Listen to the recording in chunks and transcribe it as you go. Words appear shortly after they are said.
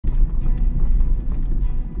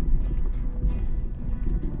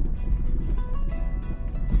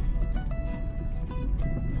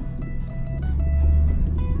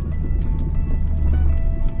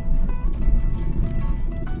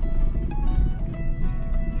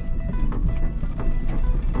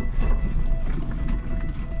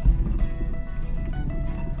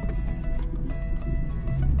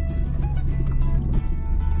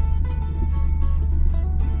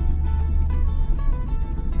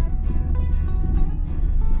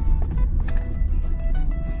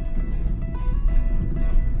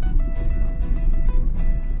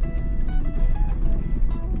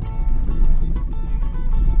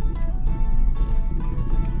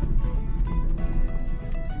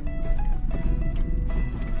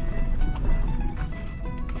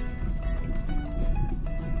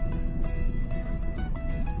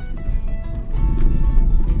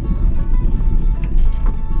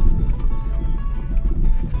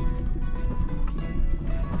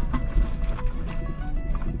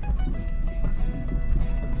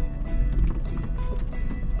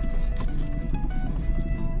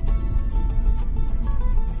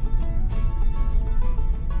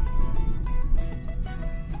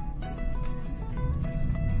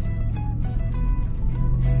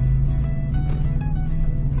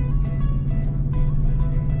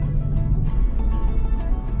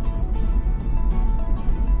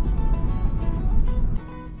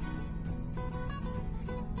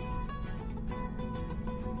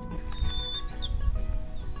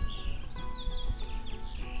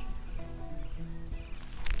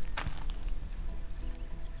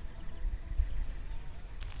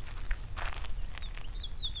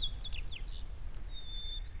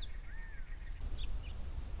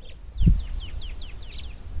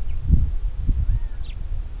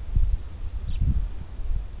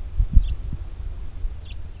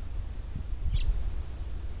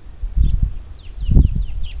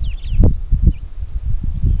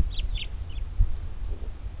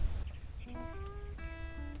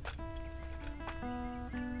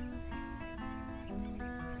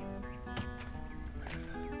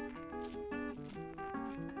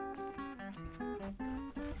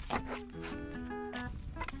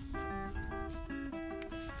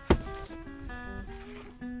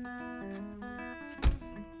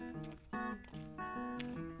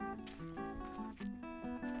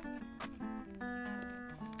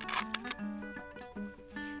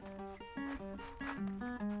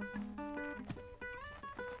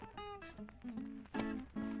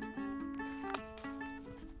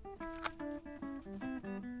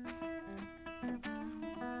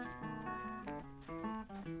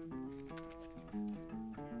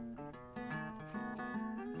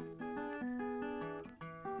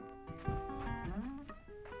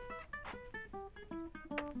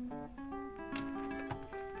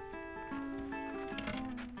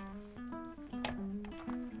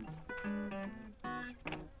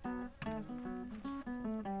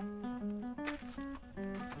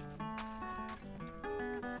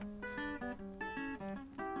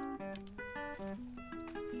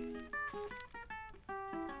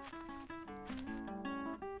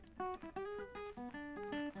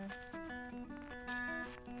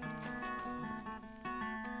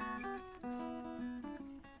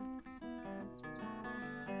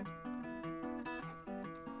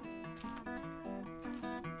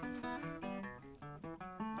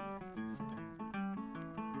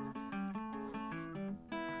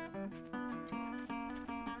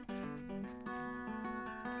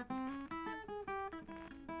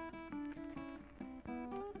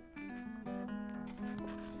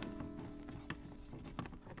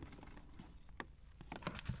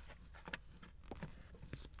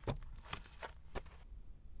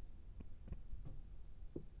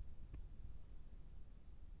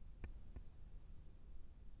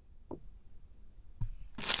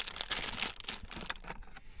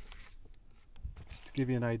To give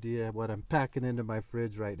you an idea of what I'm packing into my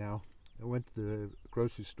fridge right now. I went to the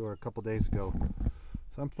grocery store a couple days ago,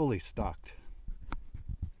 so I'm fully stocked.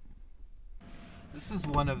 This is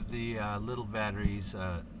one of the little batteries.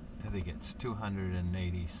 I think it's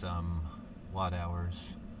 280 some watt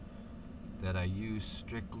hours that I use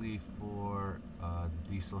strictly for the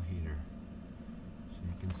diesel heater. So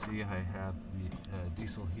you can see I have the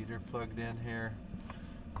diesel heater plugged in here,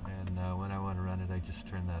 and when I want to run it, I just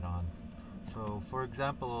turn that on. So for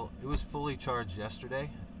example, it was fully charged yesterday,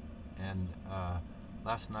 and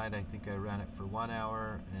last night I think I ran it for 1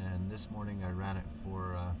 hour, and this morning I ran it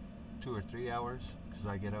for 2 or 3 hours because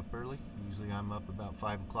I get up early. Usually I'm up about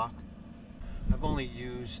 5 o'clock. I've only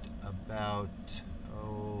used about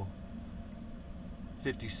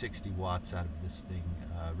 50-60 watts out of this thing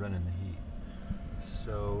running the heat.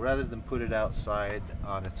 So rather than put it outside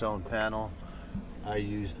on its own panel, I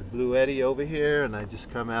use the Blue Eddy over here, and I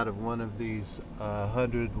just come out of one of these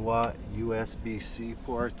 100-watt USB-C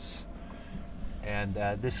ports, and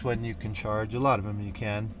this one you can charge, a lot of them you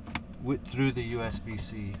can, through the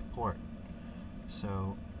USB-C port.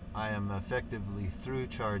 So I am effectively through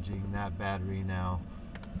charging that battery now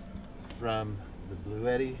from the Blue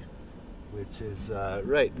Eddy, which is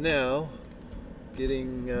right now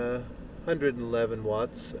getting 111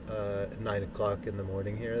 watts at 9 o'clock in the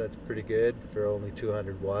morning here. That's pretty good for only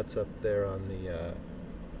 200 watts up there on the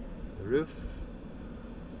roof.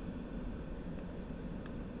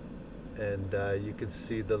 And you can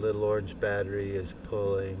see the little orange battery is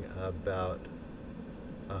pulling about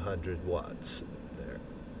 100 watts there.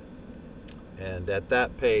 And at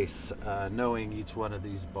that pace, knowing each one of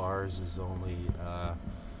these bars is only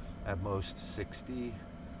at most 60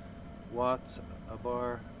 watts a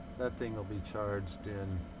bar, that thing will be charged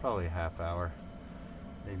in probably a half hour,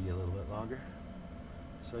 maybe a little bit longer.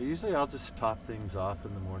 So usually I'll just top things off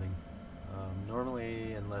in the morning.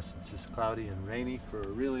 Normally, unless it's just cloudy and rainy for a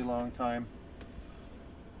really long time,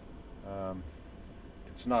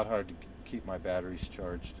 it's not hard to keep my batteries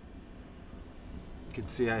charged. You can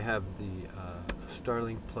see I have the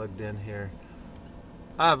Starlink plugged in here.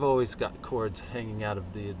 I've always got cords hanging out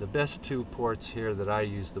of the best two ports here that I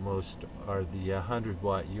use the most are the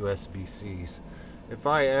 100-watt USB-Cs. If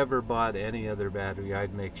I ever bought any other battery,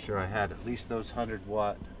 I'd make sure I had at least those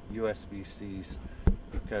 100-watt USB-Cs,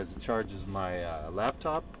 because it charges my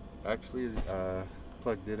laptop. Actually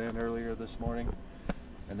plugged it in earlier this morning,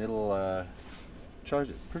 and it'll charge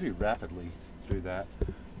it pretty rapidly through that.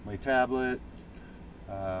 My tablet,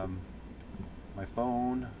 my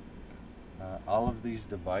phone, all of these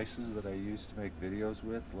devices that I use to make videos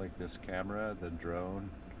with, like this camera, the drone,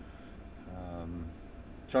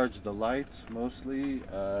 charge the lights mostly.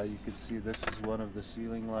 You can see this is one of the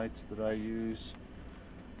ceiling lights that I use.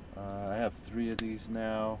 I have 3 of these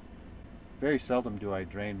now. Very seldom do I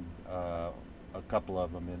drain a couple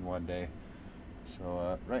of them in one day.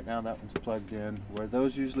 So right now that one's plugged in. Where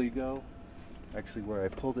those usually go Actually, where I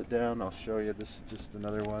pulled it down, I'll show you. This is just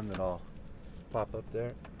another one that I'll pop up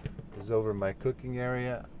there. Is over my cooking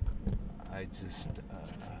area. I just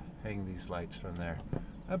hang these lights from there.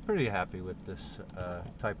 I'm pretty happy with this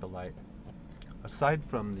type of light. Aside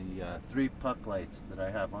from the 3 puck lights that I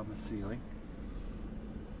have on the ceiling,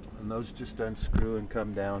 and those just unscrew and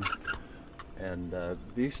come down, and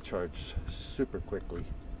these charge super quickly.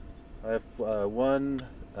 I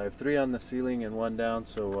have 3 on the ceiling and 1 down,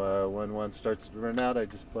 so when one starts to run out, I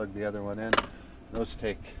just plug the other one in. Those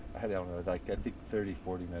take, I don't know, like I think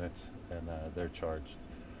 30-40 minutes, and they're charged.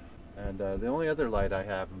 And the only other light I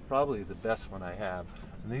have, and probably the best one I have,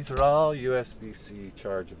 and these are all USB-C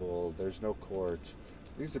chargeable, there's no cords.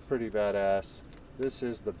 These are pretty badass. This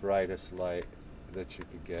is the brightest light that you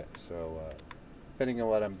could get, so depending on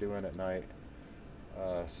what I'm doing at night,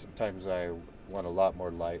 sometimes I want a lot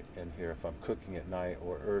more light in here if I'm cooking at night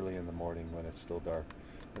or early in the morning when it's still dark.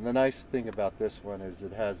 And the nice thing about this one is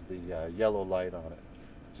it has the yellow light on it,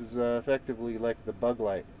 which is effectively like the bug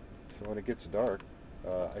light. So when it gets dark,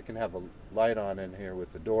 I can have a light on in here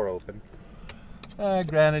with the door open.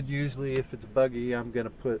 Granted, usually if it's buggy, I'm going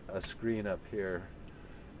to put a screen up here,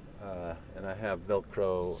 and I have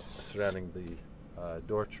Velcro surrounding the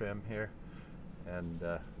door trim here, and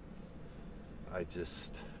I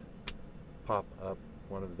just pop up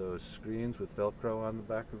one of those screens with Velcro on the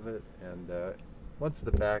back of it, and once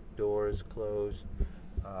the back door is closed,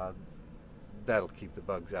 that'll keep the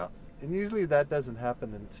bugs out. And usually that doesn't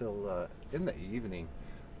happen until in the evening,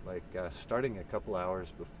 like starting a couple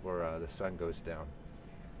hours before the sun goes down.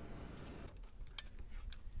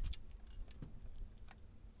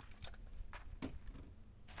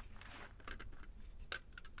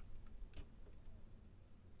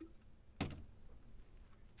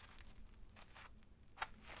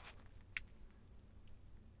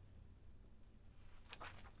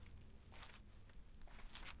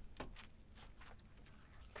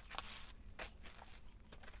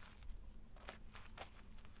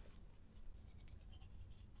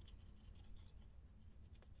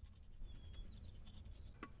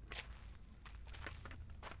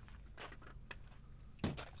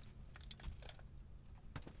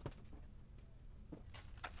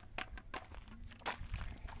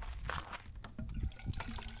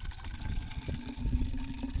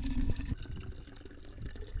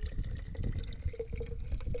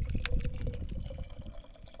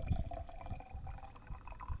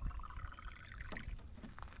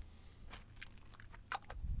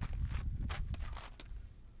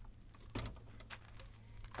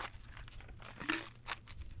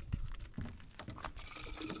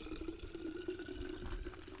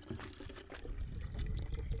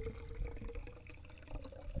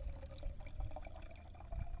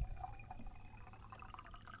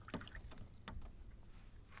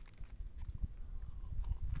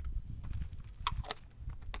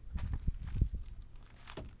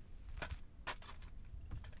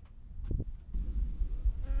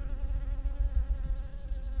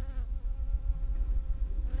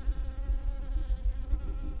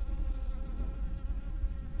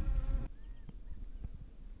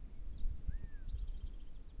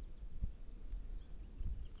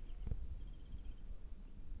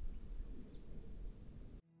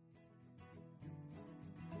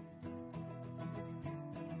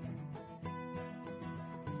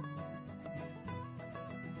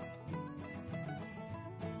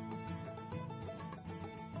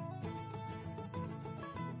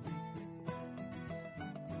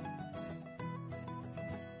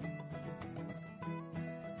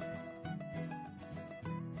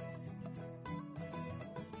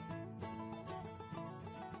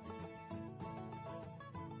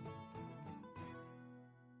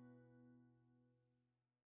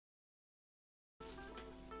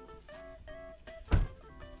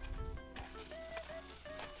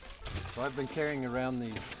 So I've been carrying around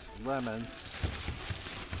these lemons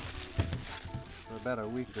for about a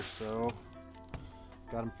week or so.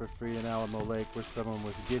 Got them for free in Alamo Lake where someone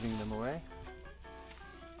was giving them away.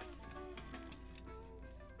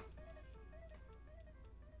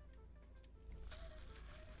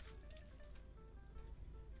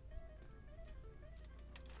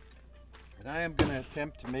 And I am going to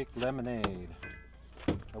attempt to make lemonade.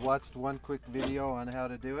 I watched one quick video on how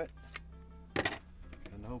to do it.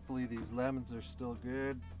 And hopefully these lemons are still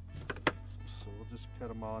good. So we'll just cut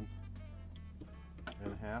them on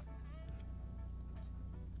in half.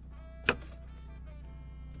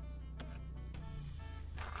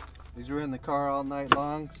 These were in the car all night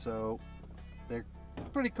long, so they're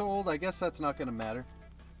pretty cold. I guess that's not going to matter.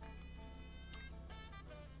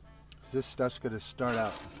 This stuff's going to start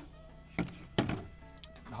out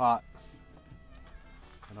hot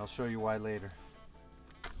and I'll show you why later.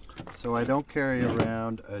 So I don't carry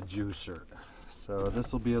around a juicer, so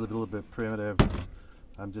this will be a little bit primitive.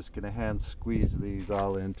 I'm just going to hand squeeze these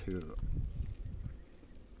all into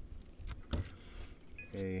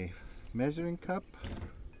a measuring cup.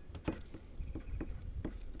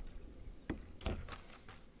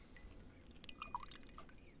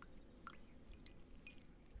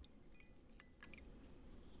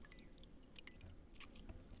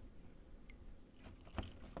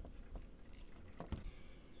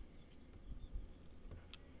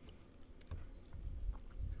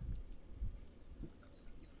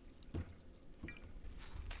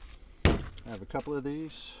 I have a couple of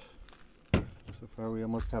these. So far we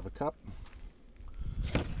almost have a cup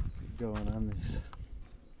going on these.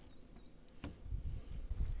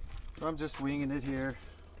 So I'm just winging it here.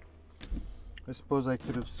 I suppose I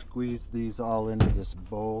could have squeezed these all into this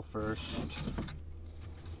bowl first,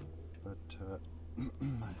 but I'm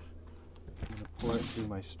going to pour it through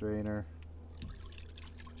my strainer.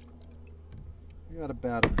 I got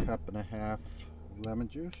about 1.5 cups of lemon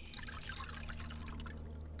juice.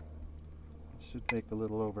 Should take a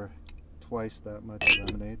little over twice that much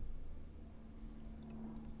lemonade.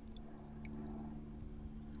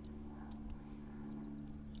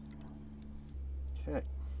 Okay.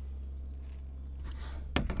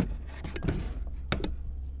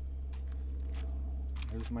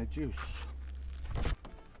 There's my juice.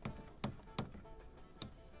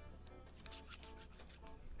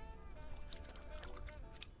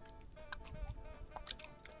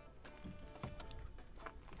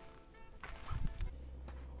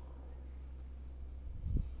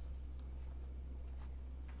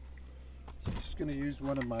 I'm just going to use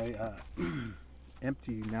one of my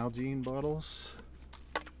empty Nalgene bottles,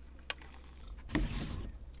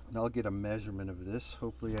 and I'll get a measurement of this.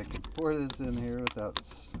 Hopefully I can pour this in here without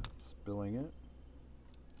spilling it.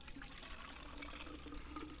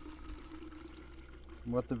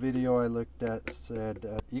 What the video I looked at said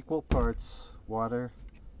equal parts water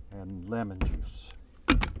and lemon juice.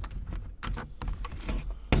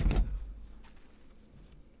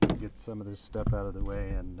 Get some of this stuff out of the way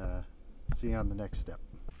and see you on the next step.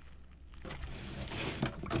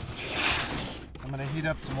 I'm going to heat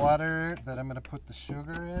up some water that I'm going to put the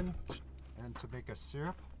sugar in and to make a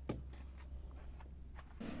syrup.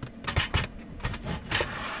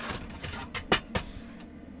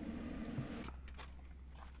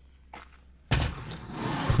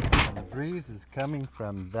 And the breeze is coming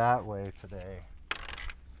from that way today.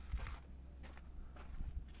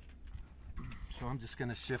 So I'm just going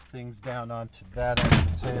to shift things down onto that end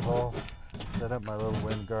of the table, set up my little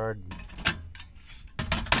wind guard.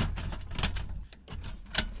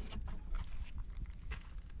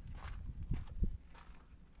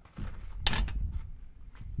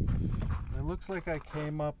 It looks like I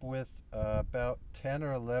came up with about 10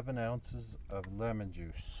 or 11 ounces of lemon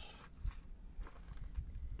juice.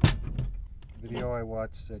 The video I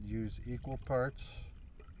watched said use equal parts.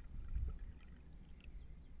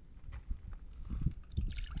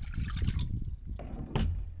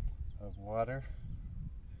 Of water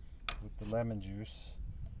with the lemon juice,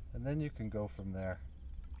 and then you can go from there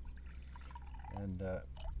and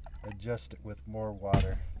adjust it with more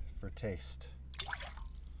water for taste.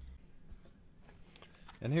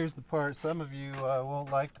 And here's the part some of you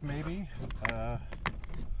won't like maybe, but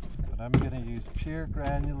I'm going to use pure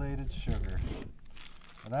granulated sugar,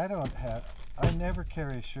 and I never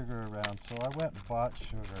carry sugar around, so I went and bought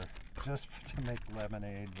sugar just to make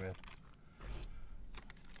lemonade with.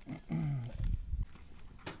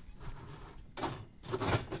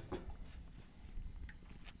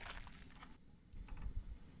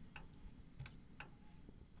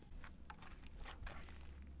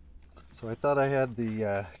 So I thought I had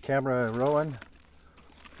the camera rolling.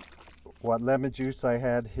 What lemon juice I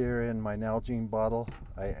had here in my Nalgene bottle,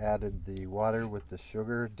 I added the water with the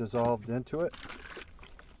sugar dissolved into it,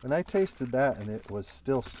 and I tasted that, and it was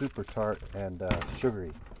still super tart and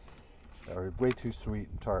sugary, or way too sweet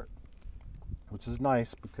and tart, which is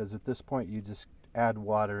nice because at this point you just add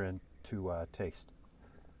water and to taste,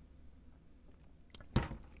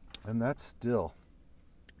 and that's still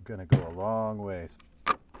gonna go a long ways.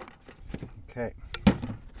 Okay,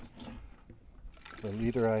 the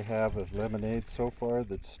liter I have of lemonade so far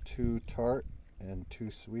that's too tart and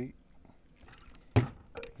too sweet, I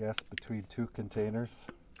guess between 2 containers.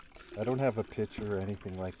 I don't have a pitcher or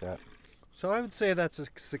anything like that. So I would say that's a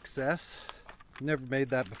success. Never made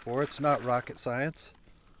that before. It's not rocket science.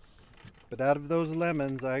 But out of those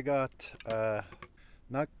lemons I got,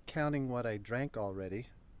 not counting what I drank already,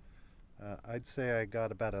 I'd say I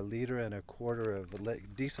got about 1.25 liters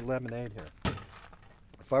of decent lemonade here.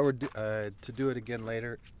 If I were to do it again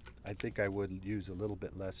later, I think I would use a little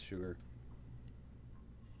bit less sugar.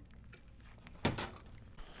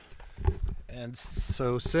 And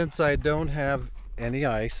so since I don't have any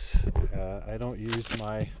ice, I don't use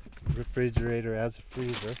my refrigerator as a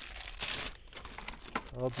freezer.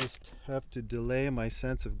 I'll just have to delay my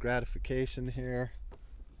sense of gratification here.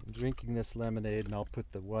 I'm drinking this lemonade, and I'll put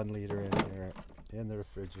the 1 liter in here in the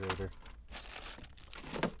refrigerator.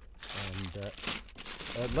 And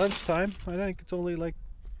at lunchtime, I think it's only about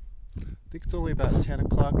 10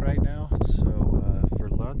 o'clock right now. So for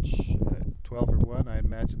lunch at 12 or 1, I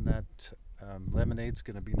imagine that lemonade's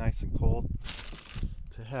going to be nice and cold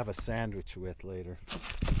to have a sandwich with later.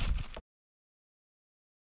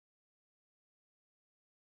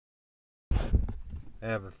 I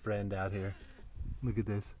have a friend out here. Look at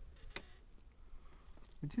this.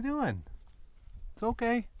 What you doing? It's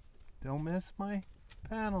okay. Don't mess my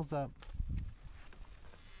panels up.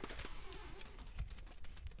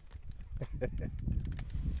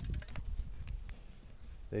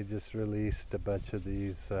 They just released a bunch of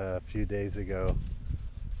these a few days ago.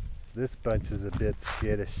 So this bunch is a bit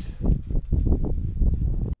skittish.